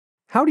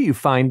How do you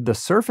find the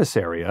surface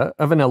area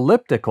of an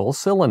elliptical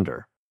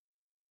cylinder?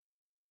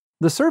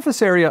 The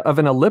surface area of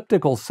an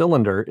elliptical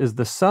cylinder is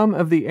the sum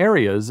of the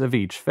areas of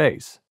each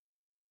face.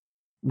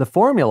 The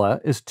formula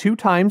is 2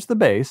 times the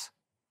base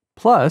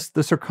plus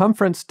the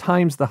circumference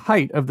times the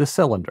height of the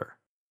cylinder,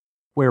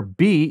 where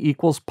b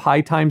equals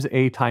pi times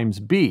a times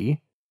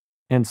b,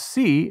 and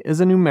c is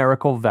a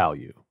numerical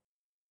value.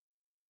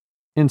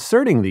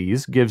 Inserting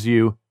these gives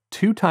you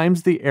 2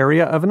 times the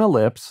area of an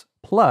ellipse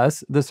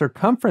plus the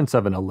circumference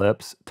of an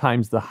ellipse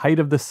times the height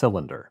of the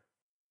cylinder.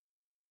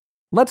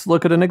 Let's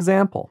look at an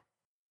example.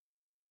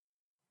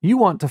 You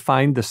want to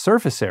find the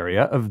surface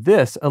area of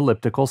this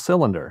elliptical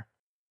cylinder.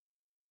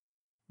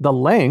 The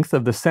length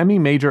of the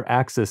semi-major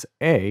axis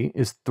A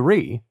is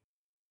 3,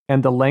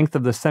 and the length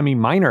of the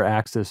semi-minor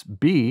axis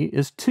B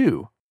is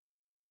 2.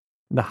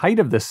 The height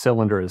of this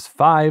cylinder is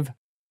 5,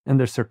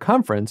 and the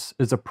circumference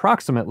is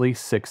approximately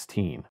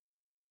 16.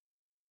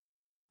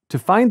 To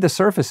find the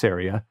surface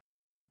area,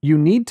 you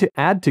need to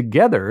add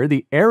together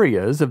the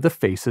areas of the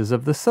faces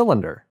of the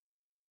cylinder.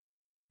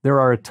 There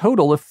are a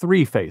total of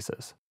 3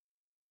 faces: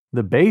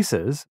 the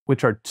bases,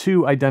 which are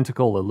 2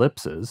 identical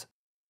ellipses,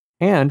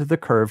 and the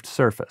curved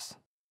surface.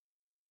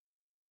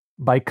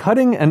 By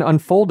cutting and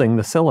unfolding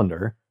the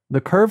cylinder,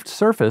 the curved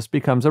surface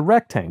becomes a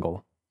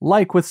rectangle,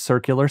 like with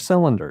circular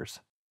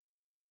cylinders.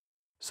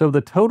 So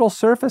the total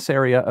surface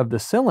area of the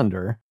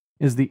cylinder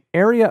is the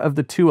area of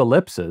the 2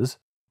 ellipses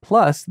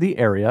plus the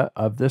area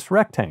of this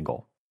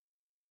rectangle.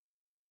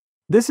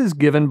 This is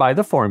given by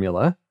the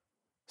formula: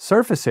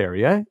 surface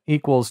area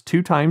equals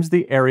 2 times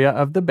the area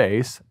of the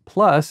base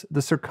plus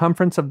the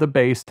circumference of the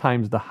base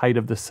times the height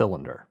of the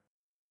cylinder.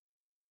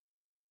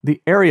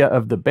 The area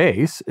of the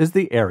base is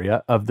the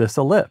area of this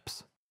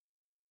ellipse.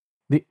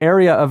 The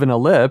area of an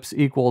ellipse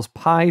equals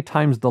pi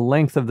times the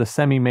length of the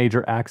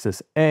semi-major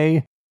axis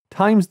A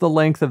times the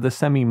length of the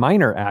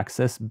semi-minor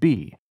axis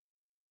B.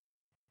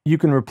 You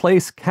can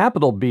replace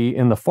capital B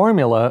in the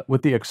formula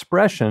with the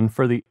expression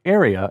for the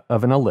area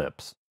of an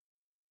ellipse.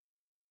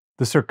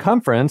 The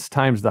circumference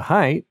times the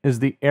height is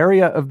the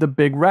area of the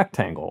big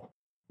rectangle,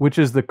 which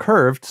is the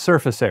curved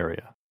surface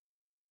area.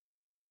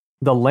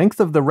 The length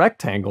of the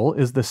rectangle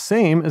is the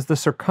same as the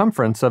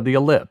circumference of the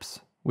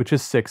ellipse, which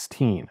is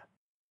 16.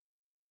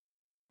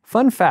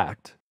 Fun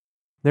fact: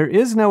 there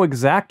is no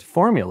exact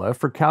formula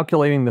for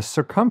calculating the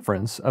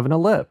circumference of an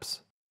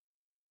ellipse.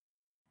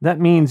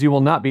 That means you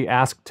will not be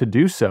asked to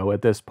do so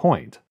at this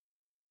point.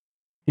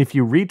 If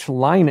you reach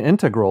line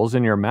integrals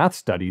in your math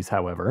studies,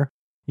 however,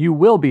 you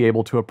will be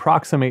able to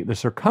approximate the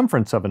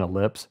circumference of an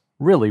ellipse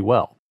really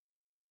well.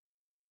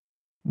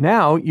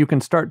 Now you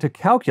can start to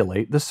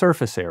calculate the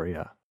surface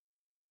area.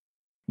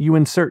 You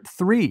insert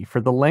 3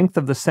 for the length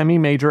of the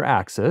semi-major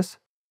axis,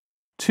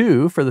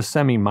 2 for the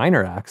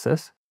semi-minor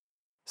axis,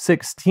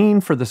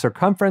 16 for the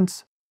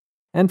circumference,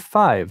 and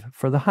 5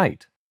 for the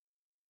height.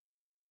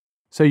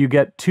 So you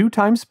get 2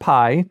 times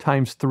pi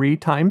times 3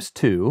 times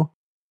 2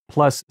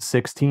 plus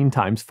 16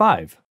 times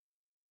 5.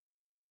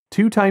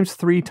 2 times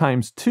 3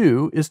 times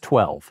 2 is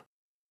 12.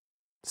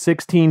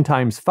 16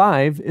 times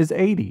 5 is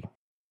 80.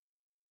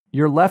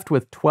 You're left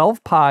with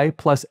 12 pi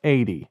plus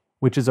 80,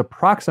 which is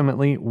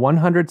approximately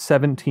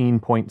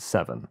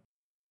 117.7.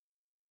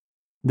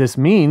 This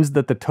means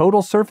that the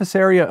total surface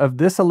area of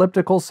this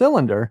elliptical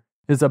cylinder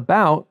is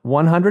about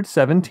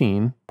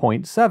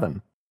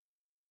 117.7.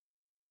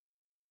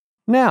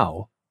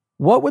 Now,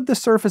 what would the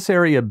surface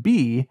area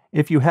be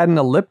if you had an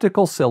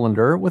elliptical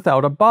cylinder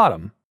without a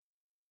bottom?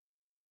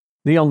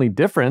 The only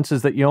difference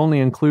is that you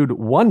only include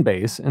 1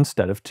 base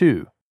instead of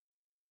 2.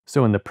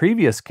 So in the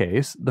previous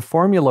case, the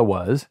formula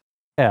was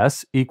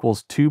S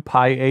equals 2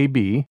 pi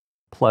AB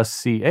plus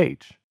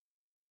CH.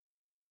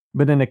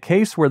 But in a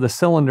case where the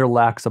cylinder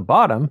lacks a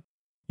bottom,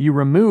 you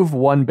remove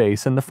 1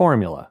 base in the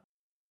formula.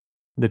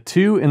 The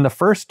 2 in the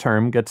first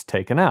term gets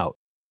taken out,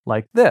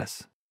 like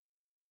this.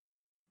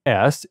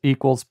 S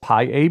equals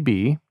pi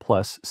AB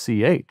plus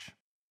CH.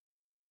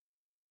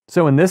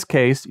 So in this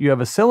case, you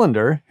have a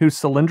cylinder whose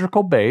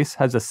cylindrical base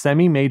has a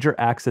semi-major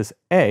axis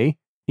A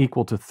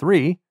equal to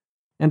 3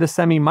 and a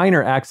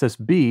semi-minor axis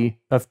B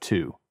of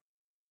 2.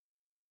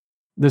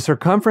 The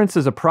circumference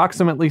is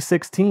approximately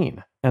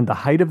 16, and the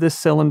height of this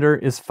cylinder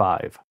is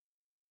 5.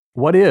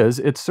 What is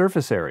its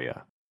surface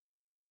area?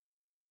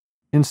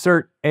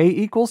 Insert A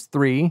equals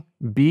 3,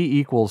 B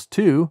equals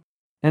 2,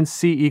 and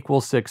C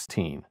equals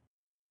 16.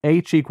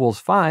 H equals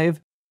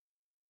 5.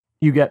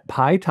 You get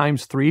pi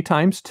times 3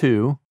 times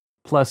 2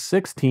 plus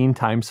 16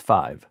 times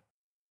 5.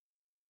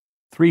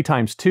 3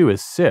 times 2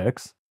 is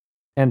 6,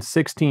 and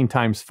 16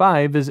 times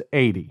 5 is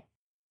 80.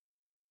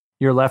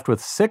 You're left with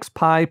 6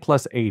 pi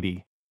plus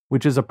 80,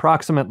 which is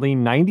approximately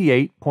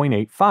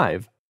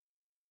 98.85.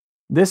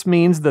 This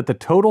means that the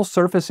total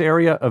surface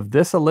area of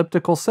this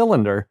elliptical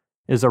cylinder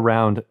is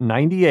around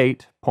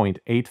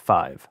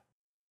 98.85.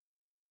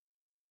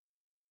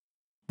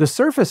 The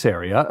surface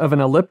area of an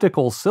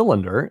elliptical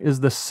cylinder is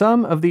the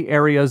sum of the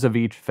areas of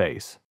each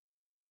face.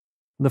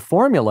 The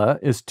formula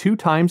is 2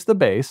 times the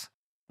base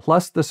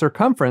plus the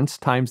circumference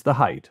times the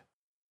height.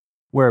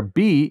 where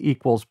b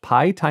equals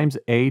pi times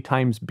a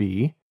times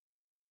b,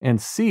 and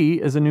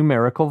c is a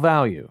numerical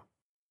value.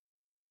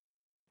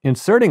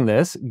 Inserting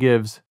this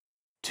gives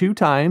 2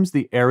 times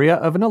the area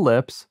of an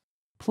ellipse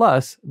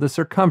plus the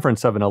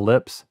circumference of an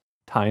ellipse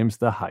times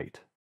the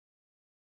height.